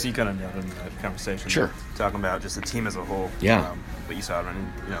you kind of noted in the conversation. Sure. Talking about just the team as a whole. Yeah. What you saw,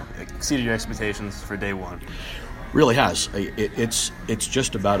 and exceeded your expectations for day one. Really has. It's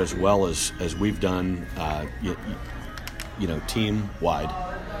just about as well as we've done, team wide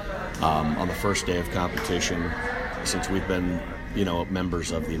on the first day of competition since we've been,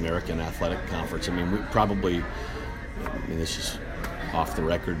 members of the American Athletic Conference. I mean, this is off the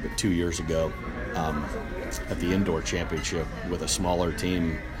record, but 2 years ago, at the indoor championship with a smaller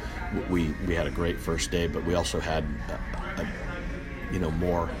team, we had a great first day, but we also had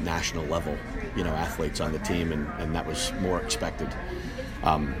more national level athletes on the team, and that was more expected.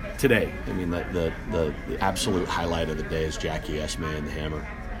 Today, I mean, the absolute highlight of the day is Jackie Esme and the Hammer.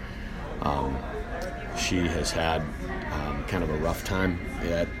 She has had kind of a rough time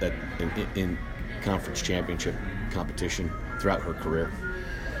in conference championship competition throughout her career,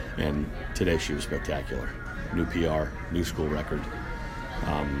 and today she was spectacular. New PR, new school record.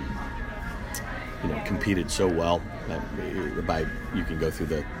 Competed so well by you can go through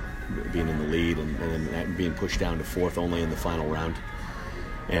the being in the lead and being pushed down to fourth only in the final round,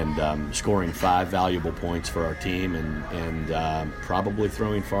 and scoring 5 valuable points for our team, and probably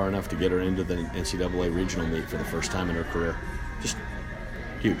throwing far enough to get her into the NCAA regional meet for the first time in her career. Just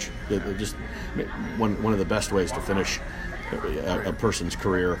huge. Just one of the best ways to finish a person's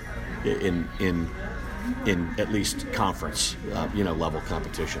career in at least conference level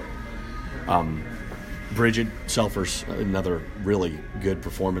competition. Bridget Selfers, another really good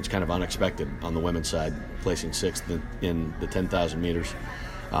performance, kind of unexpected on the women's side, placing 6th in the 10,000 meters.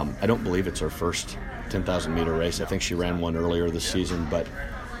 I don't believe it's her first 10,000 meter race. I think she ran one earlier this season, but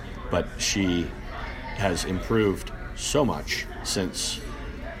she has improved so much since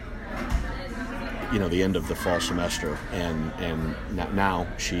the end of the fall semester, and now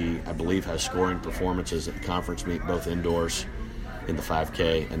she, I believe, has scoring performances at the conference meet, both indoors in the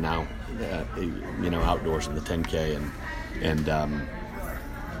 5K and now outdoors in the 10K, and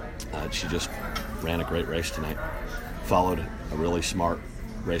she just ran a great race tonight. Followed a really smart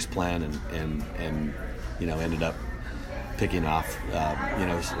race plan, and ended up picking off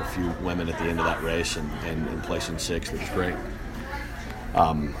a few women at the end of that race and placing 6th, which is great.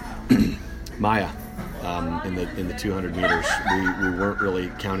 Maya, in the 200 meters, we weren't really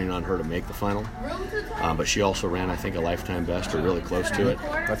counting on her to make the final, but she also ran, I think, a lifetime best, or really close to it.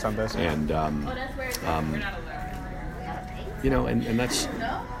 Lifetime best. And and that's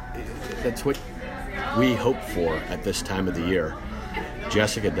what we hope for at this time of the year.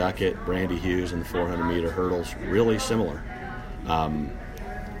 Jessica Duckett, Brandy Hughes in the 400 meter hurdles, really similar. I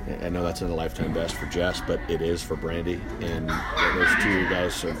know that's in a lifetime best for Jess, but it is for Brandy, and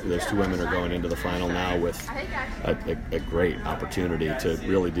those two women are going into the final now with a great opportunity to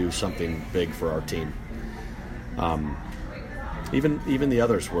really do something big for our team. Even the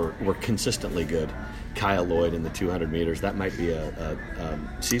others were consistently good. Kaya Lloyd in the 200 meters, that might be a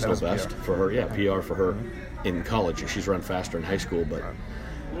seasonal best PR for her. Yeah, PR for her in college. She's run faster in high school, but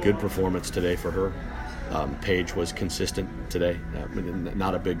good performance today for her. Paige was consistent today,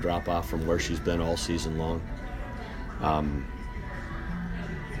 not a big drop-off from where she's been all season long. I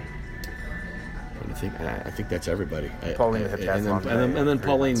think that's everybody. Pauline and then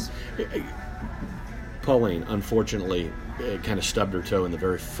Pauline, unfortunately, kind of stubbed her toe in the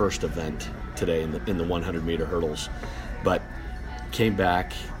very first event today in the 100-meter hurdles, but came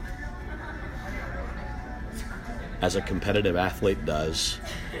back as a competitive athlete does,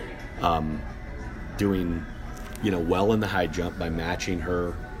 doing well in the high jump by matching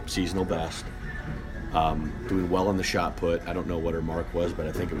her seasonal best, doing well in the shot put. I don't know what her mark was, but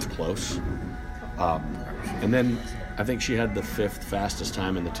I think it was close. And then I think she had the 5th fastest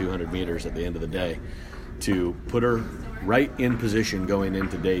time in the 200 meters at the end of the day to put her right in position going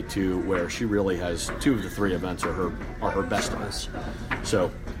into day 2, where she really has 2 of the 3 events are her best events. So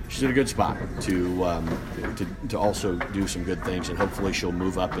she's in a good spot to also do some good things, and hopefully she'll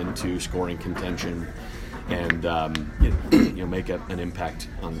move up into scoring contention and make an impact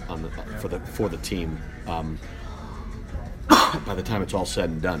for the team by the time it's all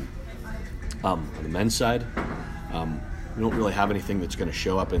said and done. On the men's side, we don't really have anything that's going to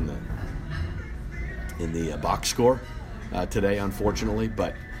show up in the box score today, unfortunately,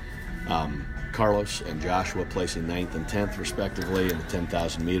 but Carlos and Joshua placing 9th and 10th respectively in the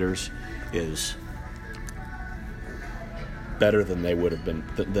 10,000 meters is better than they would have been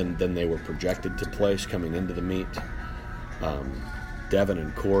than they were projected to place coming into the meet. Devin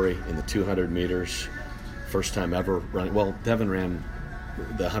and Corey in the 200 meters, first time ever running. Well, Devin ran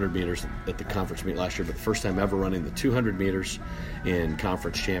the 100 meters at the conference meet last year, but the first time ever running the 200 meters in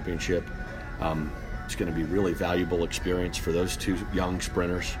conference championship. it's going to be really valuable experience for those two young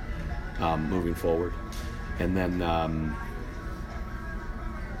sprinters moving forward. And then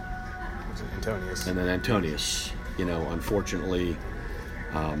Antonius. And then Antonius, unfortunately,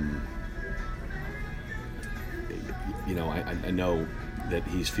 I know that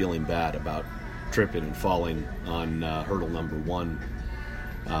he's feeling bad about tripping and falling on hurdle number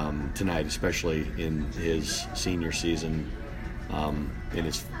 1 tonight, especially in his senior season, in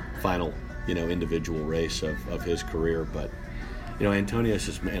his final, individual race of his career. But, Antonius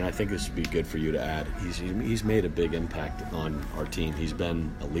is, and I think this would be good for you to add, he's made a big impact on our team. He's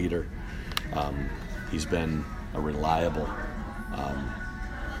been a leader. He's been a reliable,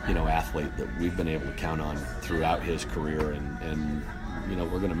 athlete that we've been able to count on throughout his career, and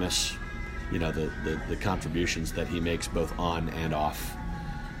we're going to miss, the contributions that he makes both on and off,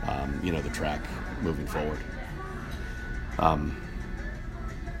 the track moving forward.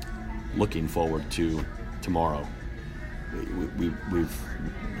 Looking forward to tomorrow.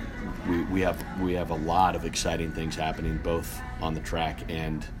 We have a lot of exciting things happening both on the track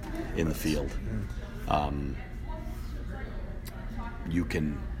and in the field. You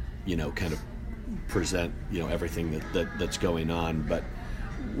can, kind of present, everything that's going on, but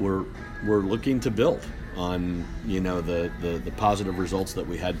we're looking to build on, the positive results that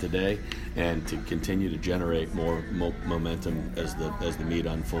we had today, and to continue to generate more momentum as the meet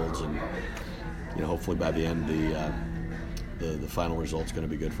unfolds, and hopefully by the end the final result's going to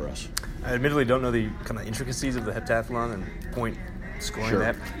be good for us. I admittedly don't know the kind of intricacies of the heptathlon and point scoring Sure.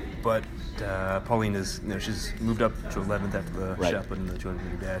 that, but Pauline is, she's moved up to 11th after the Right. shot put in the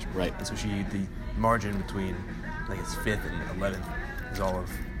 200-meter dash. Right. And so the margin between, I think it's 5th and 11th is all of,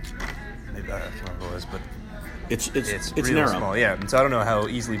 maybe I don't know what it was, but It's really narrow. small, yeah. And so I don't know how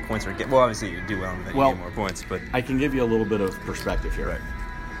easily points are getting. Well, obviously you do well and then you get more points, but I can give you a little bit of perspective here. right.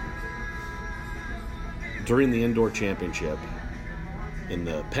 During the indoor championship in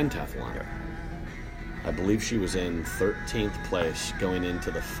the pentathlon, Yeah. I believe she was in 13th place going into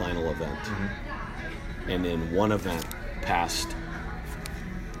the final event. And in one event passed,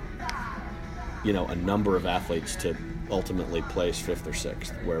 a number of athletes to ultimately place 5th or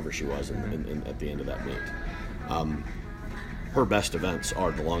 6th, wherever she was at the end of that meet. Her best events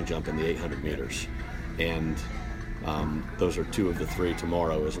are the long jump and the 800 meters. And those are 2 of the 3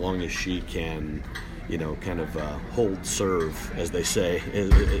 tomorrow. As long as she can, hold serve, as they say,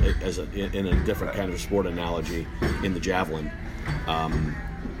 in a different kind of sport analogy in the javelin.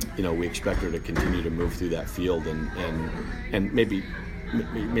 We expect her to continue to move through that field, and maybe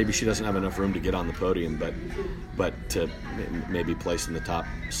she doesn't have enough room to get on the podium, but to maybe place in the top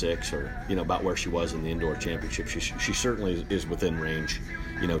 6 or about where she was in the indoor championship. She certainly is within range,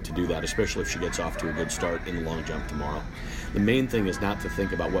 to do that, especially if she gets off to a good start in the long jump tomorrow. The main thing is not to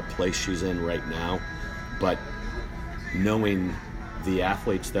think about what place she's in right now, but knowing the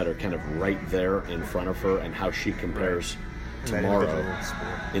athletes that are kind of right there in front of her and how she compares tomorrow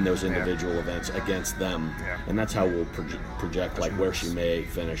in those individual events against them. Yeah. And that's how we'll project like where she may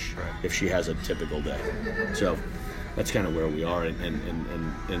finish if she has a typical day. So that's kind of where we are,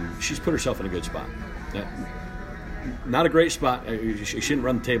 and she's put herself in a good spot. Not a great spot. She shouldn't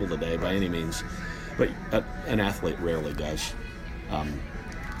run the table today by any means, but an athlete rarely does.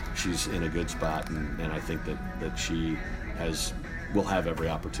 She's in a good spot, and I think that she will have every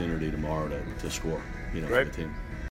opportunity tomorrow to score, for the team.